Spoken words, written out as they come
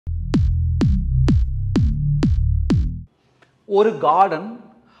ஒரு கார்டன்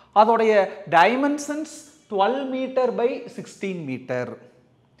அதோடைய dimensions 12 metre by 16 metre.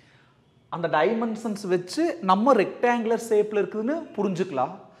 அந்த டைமென்ஷன்ஸ் வச்சு நம்ம ரெக்டாங்குலர் ஷேப்ல இருக்குதுன்னு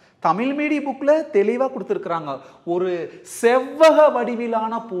புரிஞ்சுக்கலாம். தமிழ் மீடியம் புக்ல தெளிவா கொடுத்துருக்காங்க. ஒரு செவ்வக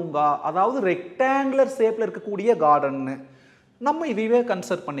வடிவிலான பூங்கா, அதாவது ரெக்டாங்குலர் ஷேப்ல இருக்கக்கூடிய கார்டன். நம்ம இதுவே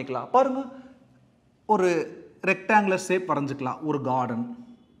கன்சிடர் பண்ணிக்கலாம். பாருங்க, ஒரு ரெக்டாங்குலர் ஷேப் வரைஞ்சுக்கலாம். ஒரு கார்டன்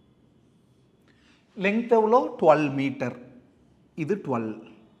லெங்த் எவ்வளோ 12 மீட்டர், இது 12.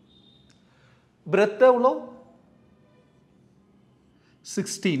 பிரெத் எவ்வளோ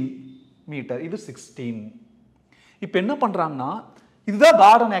 16 மீட்டர், இது 16. இப்போ என்ன பண்றாங்கன்னா, இதுதான்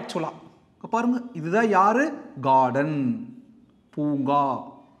கார்டன் ஆக்சுவலா. பாருங்க, இதுதான் யாரு கார்டன், பூங்கா.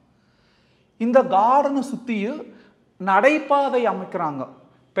 இந்த கார்டனை சுத்தி நடைபாதை அமைக்கிறாங்க,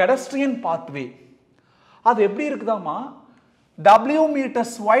 பெடஸ்ட்ரியன் பாத்வே. அது எப்படி இருக்குதாமா, W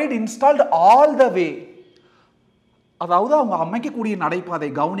meters wide installed all the way. அதாவது அவங்க அமைக்கக்கூடிய நடைபாதை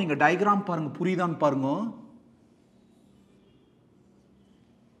கவனிங்க. டயக்ராம் பாருங்க, புரியுதான்னு பாருங்க.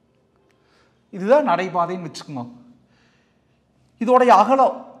 இதுதான் நடைபாதைன்னு வச்சுக்கோங்க. இதோடைய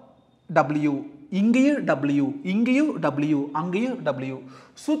அகலம் W, இங்கேயும் W, இங்கேயும் W, அங்கேயும் W,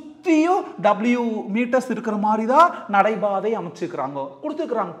 சுத்தியும் W மீட்டர்ஸ் இருக்கிற மாதிரி தான் நடைபாதை அமைச்சுக்கிறாங்க,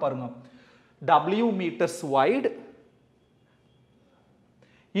 கொடுத்துக்கிறாங்க பாருங்க. W meters wide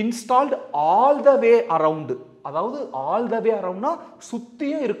installed all the way around. அதாவது all the way around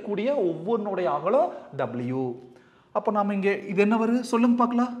சுத்தியும் இருக்கக்கூடிய ஒவ்வொன்றுடைய அகலம் W. அப்போ நாம இங்க இது என்ன வருது சொல்லுங்க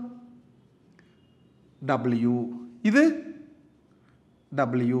பார்க்கலாம். W, இது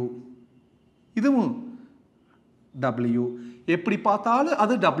W, இதுவும் W. எப்படி பார்த்தாலும்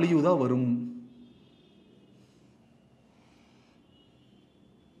அது W தான் வரும்.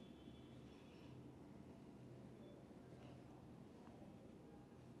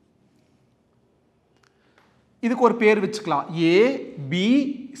 இதுக்கு ஒரு பேர் வச்சுக்கலாம், A B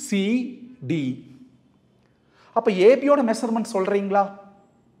C D. அப்ப ஏபியோட மெஷர்மெண்ட் சொல்றீங்களா,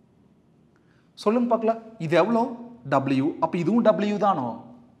 சொல்லுங்க பார்க்கலாம். இது எவ்வளோ W, அப்ப இதுவும் W தானோ.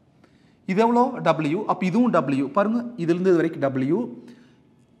 இது எவ்வளோ W, அப்ப இதுவும் W. பாருங்க, இதுல இருந்து இது வரைக்கும் W,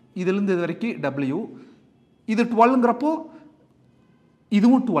 இதுல இருந்து இது வரைக்கும் W. இது 12ங்கிறப்போ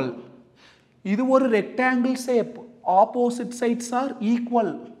இதுவும் 12. இது ஒரு rectangle shape, opposite sides are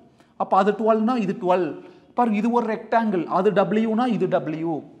equal. அப்ப அது 12னா இது 12. பாருங்க, இது ஒரு ரெக்டாங்கிள், அது W னா இது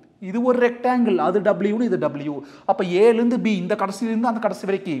W. இது ஒரு ரெக்டாங்கிள், அது W னு இது W. அப்ப A ல இருந்து B, இந்த கடைசியில இருந்து அந்த கடைசி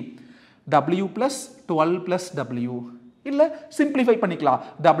வரைக்கும் W plus 12 plus W. இல்ல சிம்பிளிஃபை பண்ணிக்கலாம்,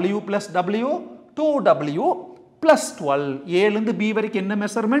 W plus W 2W plus 12. A ல இருந்து B வரைக்கும் என்ன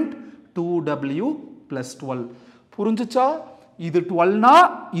மெஷர்மெண்ட் 2W plus 12. புரிஞ்சுச்சா? இது 12 னா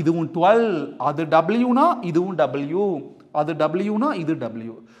இதுவும் 12, அது W னா இதுவும் W, அது W னா இது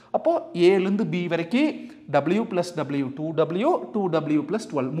W. அப்போ A ல இருந்து B வரைக்கும் W plus W 2W, 2W plus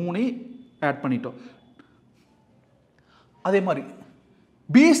 12, மூணு ஆட் பண்ணிட்டோம். அதே மாதிரி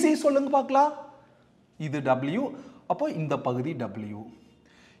BC சொல்லுங்க பார்க்கலாம். இது W, அப்போ இந்த பகுதி W.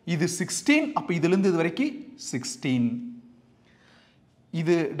 இது 16, அப்போ இதுல இருந்து இது வரைக்கும் 16.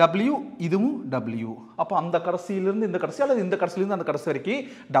 இது W, இதுவும் W. அப்போ அந்த கடைசியிலிருந்து இந்த கடைசி அல்லது இந்த கடைசியிலிருந்து அந்த கடைசி வரைக்கும்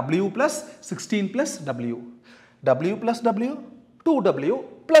W plus 16 plus W. W plus W 2W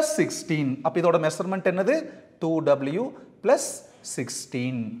plus 16. அப்போ இதோட மெஷர்மெண்ட் என்னது 2W plus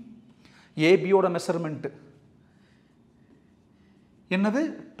 16. AB யோட மெஷர்மெண்ட் என்னது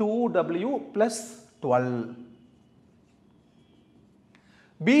 2W plus 12.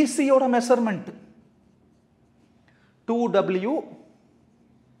 BC யோட மெஷர்மெண்ட் 2W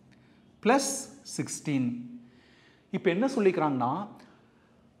plus 16. இப்போ என்ன சொல்லிக்கிறாங்கன்னா,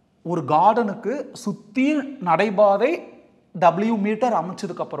 ஒரு கார்டனுக்கு சுத்தி நடைபாதை W மீட்டர்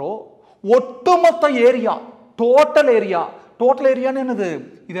அமைச்சதுக்கு அப்புறம் ஒட்டுமொத்த ஏரியா, டோட்டல் ஏரியான்னு என்னது,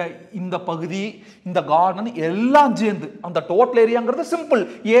 இந்த பகுதி, இந்த கார்டன் எல்லாம் சேர்ந்து அந்த டோட்டல் ஏரியாங்கிறது சிம்பிள்.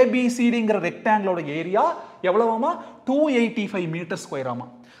 ABCDங்கிற ரெக்டாங்கிளோட area எவ்வளவாமா 285 metre ஸ்கொயராமா.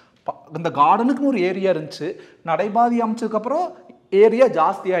 இந்த கார்டனுக்கு ஒரு ஏரியா இருந்துச்சு, நடைபாதை அமைச்சதுக்கு அப்புறம் ஏரியா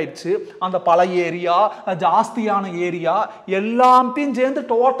ஜாஸ்தி ஆயிடுச்சு. அந்த பழைய ஏரியா, ஜாஸ்தியான ஏரியா எல்லாத்தையும் சேர்ந்து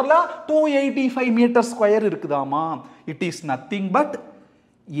டோட்டலா 285 metre square இருக்குதாமா. It is nothing but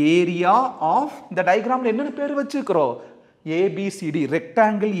area of, இந்த டயக்ராம்ல என்னென்ன பேர் வச்சுக்கிறோம், ABCD,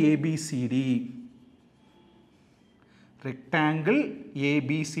 rectangle ABCD, rectangle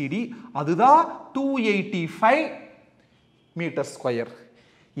ABCD, அதுதான் 285 மீட்டர் ஸ்கொயர்.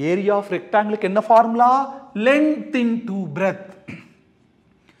 ஏரியா ஆஃப் ரெக்டாங்கிளுக்கு என்ன formula, length into breadth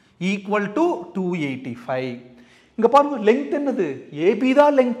equal to 285. இங்க பாருங்க, லென்த் என்னது, AB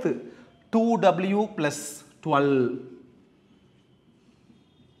தான் length, 2W plus 12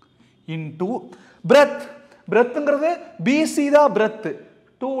 into breadth. பிரெத்ங்கிறது PC தான் பிரெத்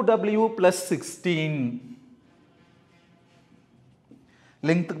 2w plus 16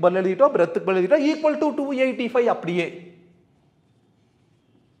 லெங்க்த்துக்கு பதில் எழுதிட்டோம் பிரெத்துக்கு பதில் எழுதிட்டோம் ஈக்குவல் டு 285 அப்படியே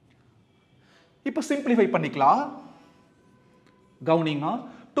இப்போ சிம்பிளிஃபை பண்ணிக்கலாம் கவுனிங்க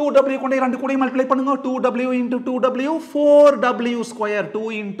 2w கொண்டே ரெண்டு கூட மல்டிப்ளை பண்ணுங்க 2w into 2w 4w square 2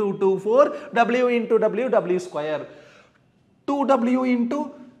 into 2 4 w into w w square 2w into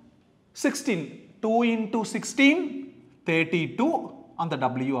 16 2 into 16 32 அந்த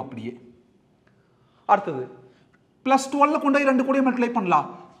w அப்படியே அடுத்தது plus 12 கொண்டே ரெண்டு கூட மல்டிப்ளை பண்ணலாம்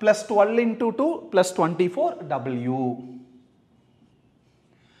plus 12 into 2 plus 24 w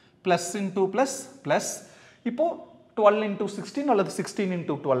plus into plus plus இப்போ 12 into 16 அல்லது 16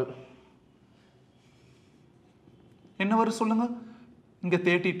 into 12 என்ன வரும் சொல்லுங்க இங்க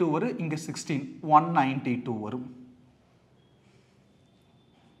 32 வரும் இங்க 16 192 வரும்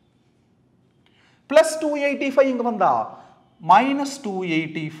plus 285 இங்க வந்தா minus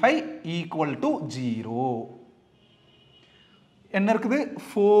 285 equal to 0 என்ன இருக்குது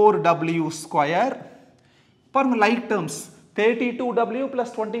 4w square பாருங்க like terms 32w plus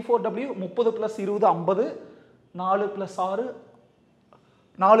 24w 30 plus 20 50 4 plus 6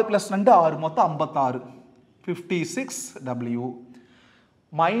 4 plus 2 6 மொத்தம் 56 56w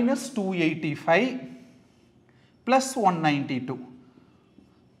minus 285 plus 192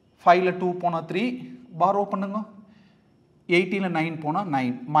 5 ல 2 போனா 3 borrow பண்ணுங்க 18 ல 9 போனா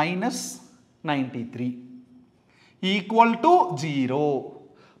 9 minus 93 equal to 0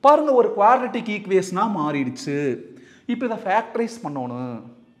 பாருங்க ஒரு குவாட்ரட்டிக் ஈக்குவேஷனா மாறிடுச்சு இப்போ இத ஃபேக்டரைஸ் பண்ணனும்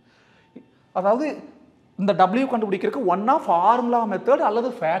அதாவது இந்த w கண்டுபிடிக்கிறதுக்கு ஒண்ணா ஃபார்முலா மெத்தட் அல்லது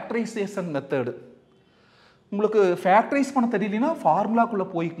ஃபேக்டரைசேஷன் மெத்தட் உங்களுக்கு ஃபேக்டரைஸ் பண்ண தெரியலனா ஃபார்முலாக்குள்ள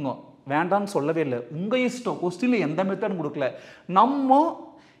போய்க்குங்க வேண்டாம்னு சொல்லவே இல்ல உங்க இஷ்டம் क्वेश्चनல எந்த மெத்தட் கொடுக்கல நம்ம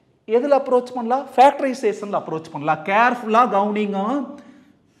எதில அப்ரோச் பண்ணலாம் ஃபேக்டரைசேஷன்ல அப்ரோச் பண்ணலாம் கேர்ஃபுல்லா கவுனிங்க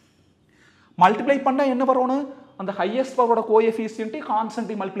மல்டிப்ளை பண்ணா என்ன வரணும் அந்த ஹையஸ்ட் பவரோட கோஎஃபிஷியன்ட்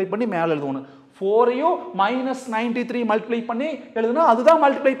கான்ஸ்டன்ட் மல்டிப்ளை பண்ணி மேல எழுதணும் 4 யோ -93 மல்டிப்ளை பண்ணி எழுதுனா அதுதான்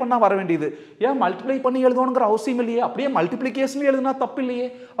மல்டிப்ளை பண்ணா வர வேண்டியது ஏன் மல்டிப்ளை பண்ணி எழுதணும்ங்கற அவசியம் இல்லையே அப்படியே மல்டிப்ளிகேஷன்ல எழுதுனா தப்பு இல்லையே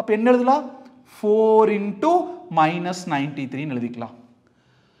அப்ப என்ன எழுதலாம் 4 into -93 ன்னு எழுதிக்கலாம்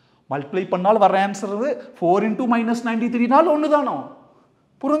மல்டிப்ளை பண்ணால் வர ஆன்சர் 4 into -93 னால ஒண்ணுதானோ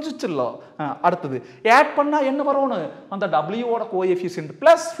புரிஞ்சுச்சுல்ல அடுத்து ஆட் பண்ணா என்ன வரணும் அந்த w ஓட கோஎஃபிஷியன்ட்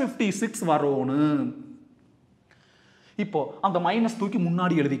 +56 வரணும் இப்போ அந்த மைனஸ் தூக்கி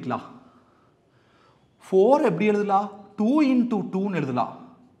முன்னாடி எழுதிக்கலாம் 4 எப்படி எழுதலாம் 2 into 2 ன்னு எழுதலாம்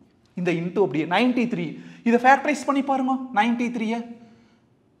இந்த இன்டு அப்படியே 93 இத ஃபேக்டரைஸ் பண்ணி பாருங்க 93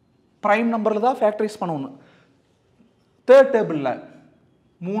 பிரைம் நம்பர்ல தான் ஃபேக்டரைஸ் பண்ணனும் தேர்ட் டேபிள்ல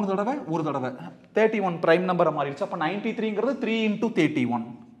 3 தடவை ஒரு தடவை 31 பிரைம் நம்பரா மாறிடுச்சு அப்ப 93ங்கிறது 3 into 31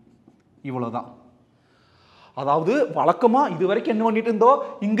 இவ்வளவுதான் அதாவது வழக்கமா இதுவரைக்கும் என்ன பண்ணிட்டு இருந்தோ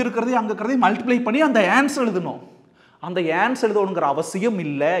இங்க இருக்குறதே அங்க இருக்குறதே மல்டிப்ளை பண்ணி அந்த ஆன்சர் எழுதணும் அந்த ஆன்சர் எழுதணும்ங்கற அவசியம்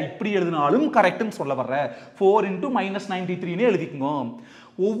இல்ல இப்படி எழுதினாலும் கரெக்ட்னு சொல்ல வர்ற 4 into -93 னே எழுதிக்குங்க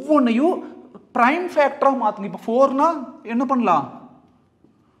ஒவ்வொண்ணையும் பிரைம் ஃபேக்டரா மாத்துங்க இப்ப 4 னா என்ன பண்ணலாம்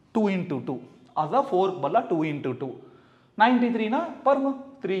 2 into 2 அதான் 4 க்கு பதிலா 2 into 2 93 னா பாருங்க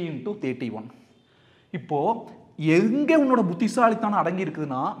 3 into 31 இப்போ எங்க உன்னோட புத்திசாலித்தனம் அடங்கி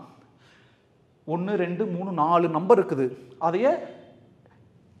இருக்குதுன்னா 1 2 3 4 நம்பர் இருக்குது அதையே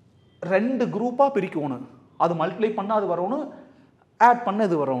ரெண்டு குரூப்பா பிரிக்கணும் அது மல்டிப்ளை பண்ணா அது வரணும் ஆட் பண்ண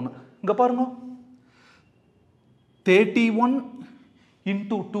இது வரணும் இங்க பாருங்க 31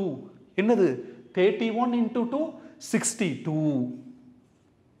 into 2 என்னது 31 into 2 62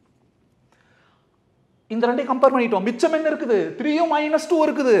 இந்த ரெண்டையும் கம்பேர் பண்ணிட்டோம் மிச்சம் என்ன இருக்குது 3 -2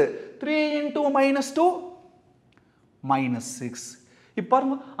 இருக்குது 3 into -2 -6 இப்போ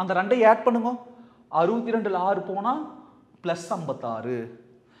பாருங்க அந்த ரெண்டையும் ஆட் பண்ணுங்க 62 ல 6 போனா +56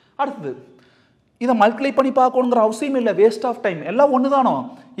 அடுத்து இத மல்டிப்ளை பண்ணி பார்க்கணும்ங்கற அவசியம் இல்ல வேஸ்ட் ஆஃப் டைம் எல்லாம் ஒண்ணுதானோ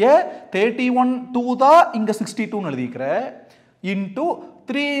ஏ 31 2 தான் இங்க 62 ன்னு எழுதிக்கற into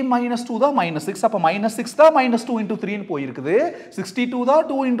 3 -2 தான் -6 அப்ப -6 தான் -2 into 3 ன்னு போய் இருக்குது 62 தான்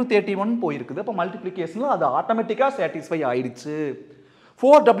 2 into 31 போய் இருக்குது அப்ப மல்டிப்ளிகேஷன்ல அது ஆட்டோமேட்டிக்கா satisfy ஆயிடுச்சு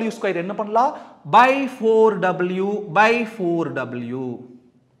 4w² என்ன பண்ணலாம் by 4w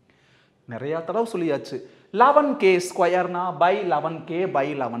நிறைய தடவை சொல்லியாச்சு 11k square na by 11k by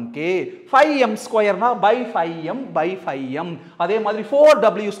 11k 5m square na by 5m by 5m அதே மாதிரி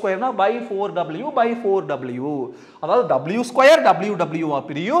 4w square na by 4w by 4w அதாவது w square ww ஆ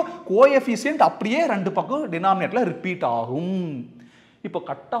பிரியும் கோஎஃபிஷியன்ட் அப்படியே ரெண்டு பக்கம் டினாமினேட்டர்ல ரிப்பீட் ஆகும் இப்போ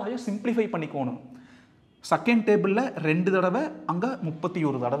கட்டாயம் சிம்பிளிஃபை பண்ணிக்கணும் செகண்ட் டேபிள்ல 2 தடவை அங்க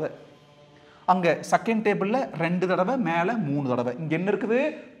 31 தடவை அங்க செகண்ட் டேபிள்ல 2 தடவை மேல 3 தடவை இங்க என்ன இருக்குது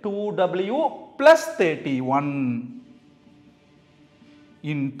 2w plus 31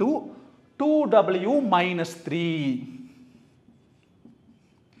 into 2w minus 3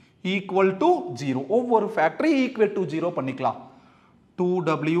 equal to 0 ஒவ்வொரு ஃபேக்டரி equal to 0 பண்ணிக்கலாம்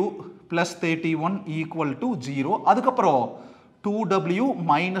 2w plus 31 equal to 0 அதுக்கப்புறம் 2w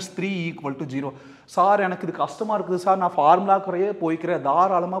minus 3 equal to 0 sir எனக்கு இது கஷ்டமா இருக்குது சார் நான் ஃபார்முலாக்குறையே போய்க்கிறேன்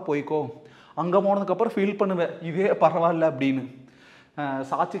தாராளமாக போய்க்கோ அங்கே போனதுக்கப்புறம் ஃபீல் பண்ணுவேன் இதே பரவாயில்ல அப்படின்னு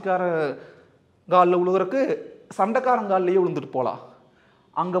சாட்சிக்கார காலில் விழுகிறதுக்கு சண்டைக்காரங்காலிலேயே விழுந்துட்டு போகலாம்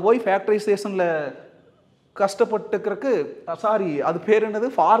அங்கே போய் ஃபேக்டரைசேஷனில் கஷ்டப்பட்டுக்கிறதுக்கு சாரி அது பேர் என்னது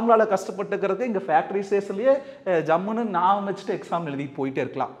ஃபார்முலாவில் கஷ்டப்பட்டுக்கிறதுக்கு இங்கே ஃபேக்டரைசேஷன்லேயே ஜம்முன்னு நான் வச்சுட்டு எக்ஸாம் எழுதி போயிட்டே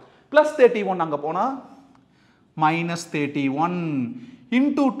இருக்கலாம் ப்ளஸ் 31 அங்கே போனால் minus 31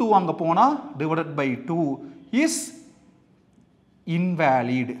 into 2 அங்கே போனால் divided by 2 is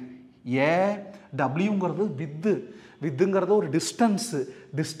invalid wங்கிறது வித்துங்கிறது ஒரு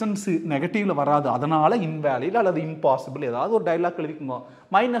டிஸ்டன்ஸ் நெகட்டிவ்ல வராது அதனால இன்வேலிட் அல்லது இம்பாசிபிள் ஏதாவது ஒரு டைலாக் எழுதிக்கோங்க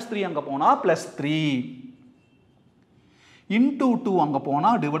 -3 அங்கே போனால் +3 into 2 அங்கே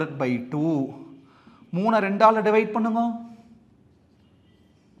போனால் divided by 2 3 2ஆல் டிவைட் பண்ணுங்க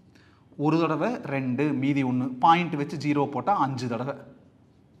ஒரு தடவை 2 மீதி 1 பாயிண்ட் வச்சு 0 போட்டால் 5 தடவை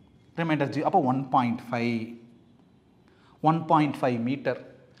ரிமைண்டர் 0 அப்போ 1.5 மீட்டர்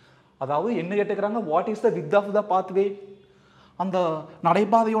அதாவது என்ன கேட்டுக்கிறாங்க what is the with of the pathway அந்த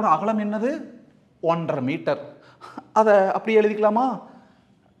நடைபாதையோட அகலம் என்னது 1.5 மீட்டர் அதை அப்படி எழுதிக்கலாமா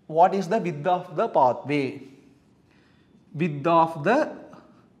what is the with of the pathway with of the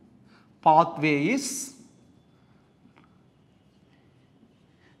pathway is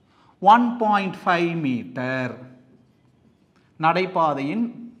 1.5 metre நடைபாதையின்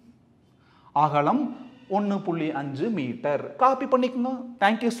அகலம் 1.5 மீட்டர் காப்பி பண்ணிக்கோங்க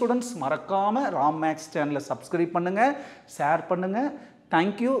தேங்க்யூ ஸ்டூடெண்ட்ஸ் மறக்காம ராம் மேக்ஸ் சேனலை சப்ஸ்கிரைப் பண்ணுங்க ஷேர் பண்ணுங்க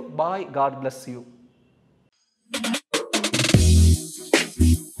thank you bye God bless you